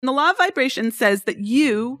And the law of vibration says that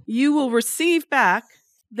you will receive back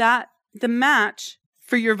the match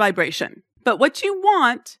for your vibration. But what you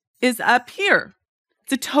want is up here.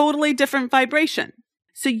 It's a totally different vibration.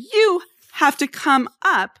 So you have to come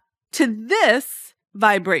up to this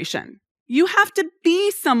vibration. You have to be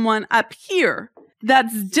someone up here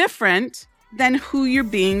that's different than who you're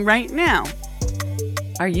being right now.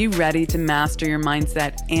 Are you ready to master your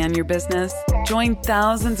mindset and your business? Join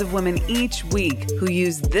thousands of women each week who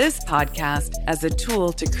use this podcast as a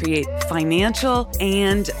tool to create financial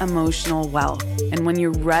and emotional wealth. And when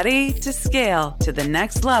you're ready to scale to the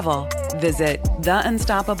next level, visit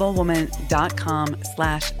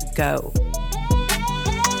theunstoppablewoman.com/go.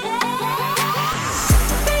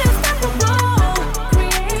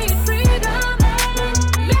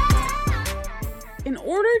 In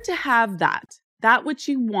order to have that which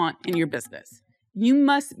you want in your business, you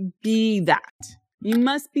must be that. You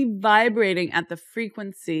must be vibrating at the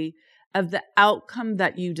frequency of the outcome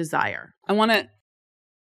that you desire. I want to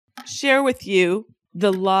share with you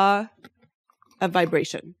the law of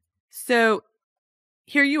vibration. So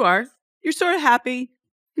here you are. You're sort of happy.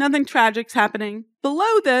 Nothing tragic's happening.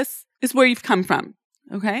 Below this is where you've come from.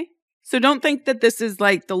 Okay? So don't think that this is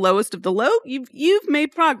like the lowest of the low. You've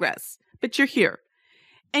made progress, but you're here.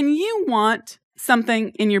 And you want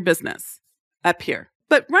something in your business up here.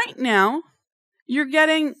 But right now, you're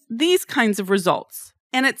getting these kinds of results.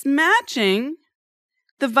 And it's matching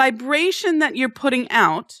the vibration that you're putting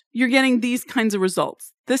out. You're getting these kinds of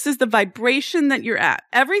results. This is the vibration that you're at.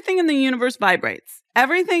 Everything in the universe vibrates.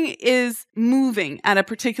 Everything is moving at a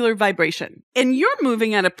particular vibration. And you're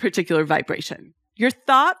moving at a particular vibration. Your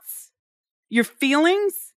thoughts, your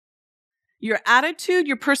feelings, your attitude,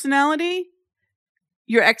 your personality,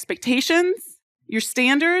 your expectations, your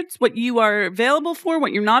standards, what you are available for,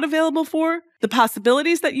 what you're not available for, the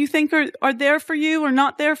possibilities that you think are there for you or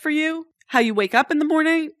not there for you, how you wake up in the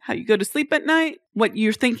morning, how you go to sleep at night, what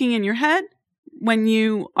you're thinking in your head when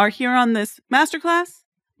you are here on this masterclass,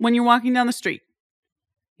 when you're walking down the street.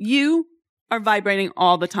 You are vibrating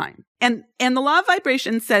all the time. And the law of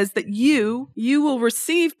vibration says that you will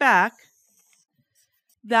receive back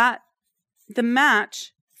the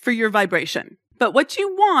match for your vibration. But what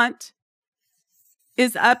you want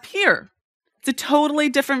is up here. It's a totally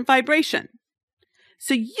different vibration.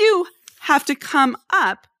 So you have to come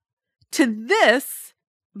up to this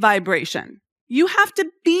vibration. You have to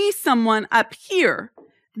be someone up here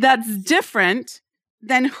that's different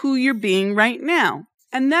than who you're being right now.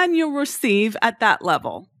 And then you'll receive at that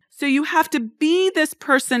level. So you have to be this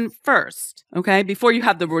person first, okay, before you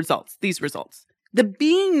have the results, these results. The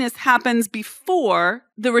beingness happens before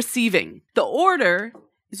the receiving. The order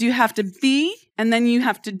is you have to be, and then you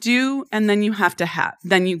have to do, and then you have to have.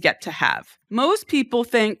 Then you get to have. Most people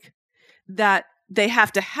think that they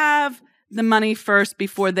have to have the money first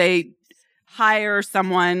before they hire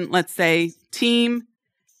someone, let's say team,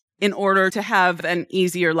 in order to have an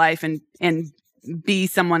easier life and be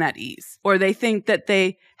someone at ease. Or they think that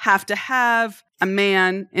they have to have a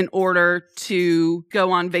man in order to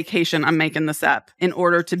go on vacation. I'm making this up. In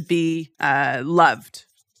order to be loved.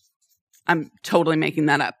 I'm totally making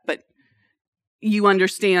that up. But you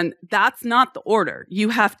understand that's not the order. You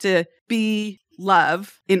have to be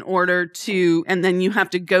love in order to, and then you have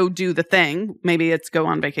to go do the thing. Maybe it's go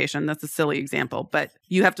on vacation. That's a silly example. But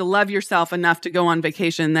you have to love yourself enough to go on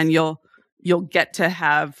vacation. Then you'll get to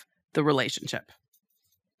have the relationship.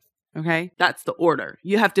 Okay? That's the order.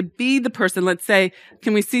 You have to be the person. Let's say,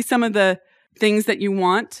 can we see some of the things that you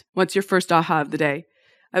want? What's your first aha of the day?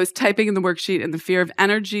 I was typing in the worksheet and the fear of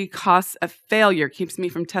energy costs of failure keeps me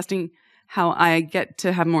from testing how I get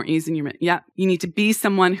to have more ease in your... Yeah, you need to be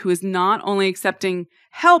someone who is not only accepting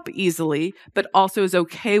help easily, but also is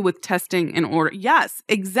okay with testing in order. Yes,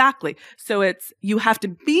 exactly. So it's, you have to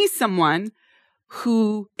be someone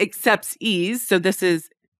who accepts ease. So this is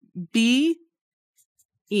be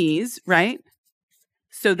ease, right?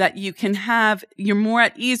 So that you can have, you're more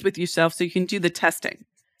at ease with yourself so you can do the testing,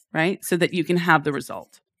 right? So that you can have the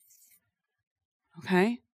result.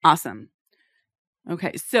 Okay, awesome.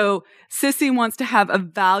 Okay, so Sissy wants to have a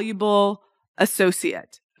valuable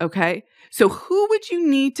associate, okay? So who would you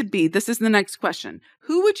need to be? This is the next question.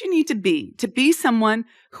 Who would you need to be someone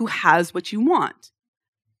who has what you want?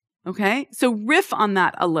 Okay, so riff on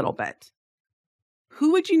that a little bit.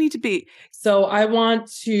 Who would you need to be? So I want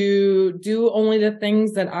to do only the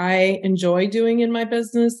things that I enjoy doing in my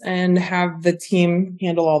business and have the team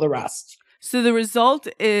handle all the rest. So the result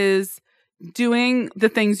is doing the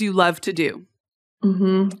things you love to do.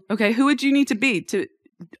 Mm-hmm. Okay, who would you need to be to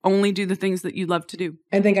only do the things that you love to do?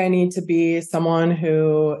 I think I need to be someone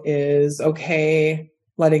who is okay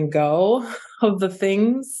letting go of the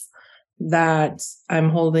things that I'm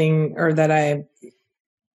holding or that I'm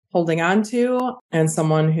holding on to, and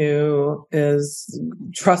someone who is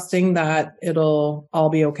trusting that it'll all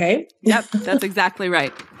be okay. Yep, that's exactly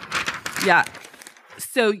right. Yeah.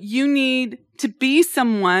 So you need to be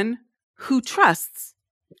someone who trusts,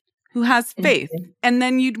 who has faith, and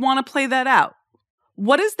then you'd want to play that out.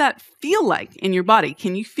 What does that feel like in your body?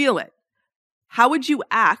 Can you feel it? How would you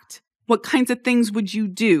act? What kinds of things would you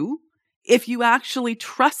do if you actually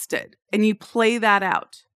trusted and you play that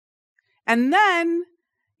out? And then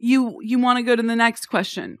you want to go to the next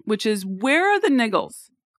question, which is, where are the niggles?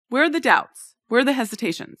 Where are the doubts? Where are the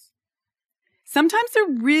hesitations? Sometimes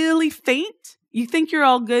they're really faint. You think you're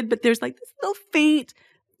all good, but there's like this little faint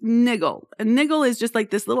niggle. A niggle is just like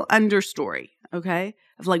this little understory, okay?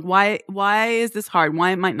 Of like, why is this hard?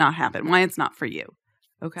 Why it might not happen? Why it's not for you?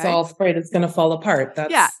 Okay. It's all afraid it's going to fall apart.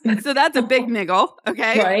 Yeah. So that's a big niggle.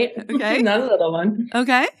 Okay. Right. Okay. Not a little one.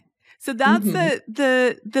 Okay. So that's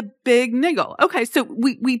the big niggle. Okay. So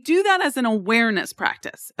we do that as an awareness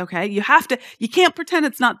practice. Okay. You can't pretend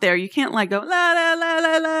it's not there. You can't like go, la, la, la,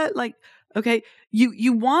 la, la. Like, okay.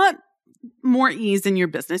 You want more ease in your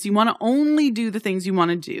business. You want to only do the things you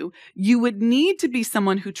want to do. You would need to be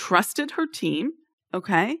someone who trusted her team.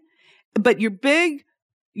 Okay. But your big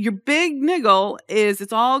niggle is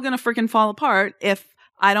it's all going to freaking fall apart if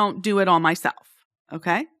I don't do it all myself.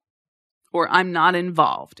 Okay. Or I'm not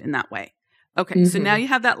involved in that way. Okay. So now you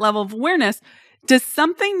have that level of awareness. Does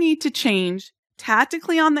something need to change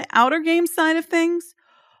tactically on the outer game side of things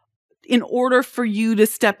in order for you to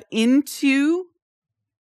step into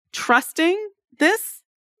trusting this?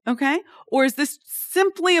 Okay. Or is this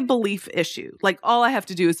simply a belief issue? Like all I have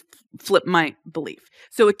to do is flip my belief.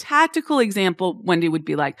 So a tactical example, Wendy, would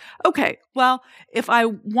be like, okay, well, if I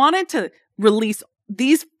wanted to release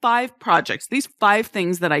these 5 projects, these 5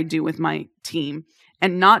 things that I do with my team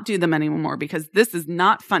and not do them anymore because this is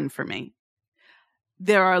not fun for me,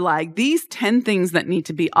 there are like these 10 things that need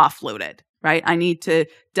to be offloaded, right? I need to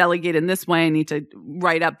delegate in this way. I need to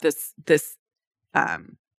write up this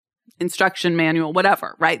instruction manual,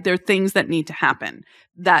 whatever, right? There are things that need to happen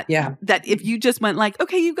that if you just went like,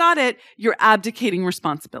 okay, you got it, you're abdicating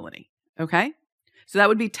responsibility. Okay. So that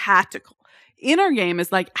would be tactical. Inner game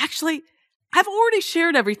is like, actually, I've already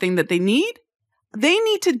shared everything that they need. They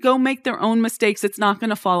need to go make their own mistakes. It's not going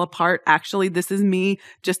to fall apart. Actually, this is me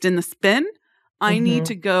just in the spin. I need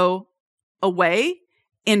to go away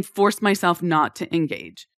and force myself not to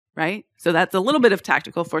engage. Right? So that's a little bit of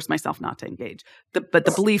tactical, force myself not to engage. But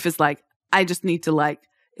the belief is like, I just need to like,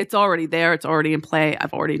 it's already there. It's already in play.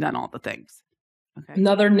 I've already done all the things. Okay.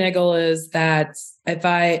 Another niggle is that if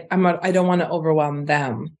I don't want to overwhelm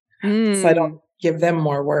them. So I don't give them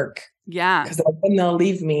more work. Yeah. Because then they'll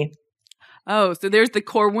leave me. Oh, so there's the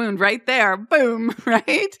core wound right there. Boom.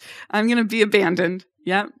 Right? I'm going to be abandoned.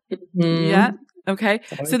 Yep. Yeah. Okay.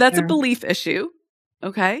 So that's a belief issue.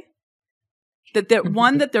 Okay. That they're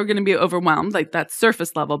one, that they're going to be overwhelmed, like that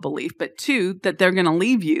surface level belief, but 2, that they're going to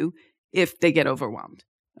leave you if they get overwhelmed.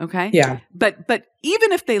 Okay. Yeah. But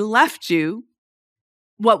even if they left you,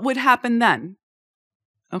 what would happen then?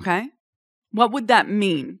 Okay. What would that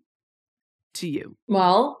mean to you?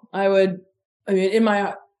 Well, in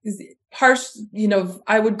my harsh,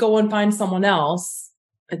 I would go and find someone else.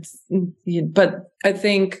 But I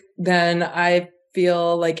think then I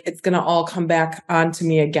feel like it's going to all come back onto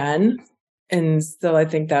me again. And so I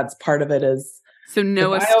think that's part of it is. So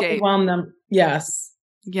no escape. I overwhelm them. Yes.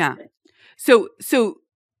 Yeah. So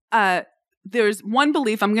there's one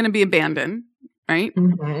belief, I'm going to be abandoned, right?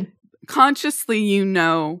 Mm-hmm. Consciously,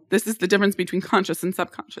 this is the difference between conscious and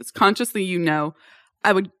subconscious. Consciously,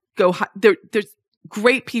 I would go, there's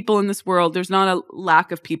great people in this world. There's not a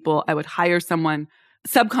lack of people. I would hire someone.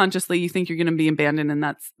 Subconsciously, you think you're going to be abandoned and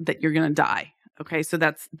that you're going to die. Okay. So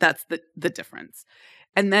that's the difference.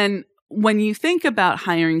 And then when you think about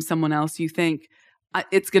hiring someone else, you think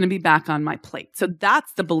it's going to be back on my plate. So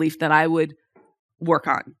that's the belief that I would work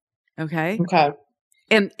on. Okay. Okay.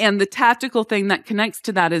 And the tactical thing that connects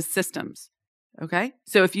to that is systems. Okay.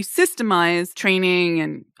 So if you systemize training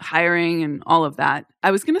and hiring and all of that,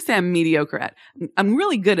 I was going to say I'm mediocre at. I'm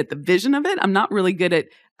really good at the vision of it. I'm not really good at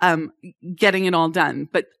getting it all done.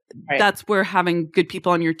 But that's where having good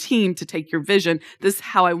people on your team to take your vision. This is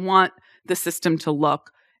how I want the system to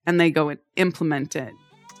look. And they go and implement it.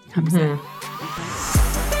 Okay.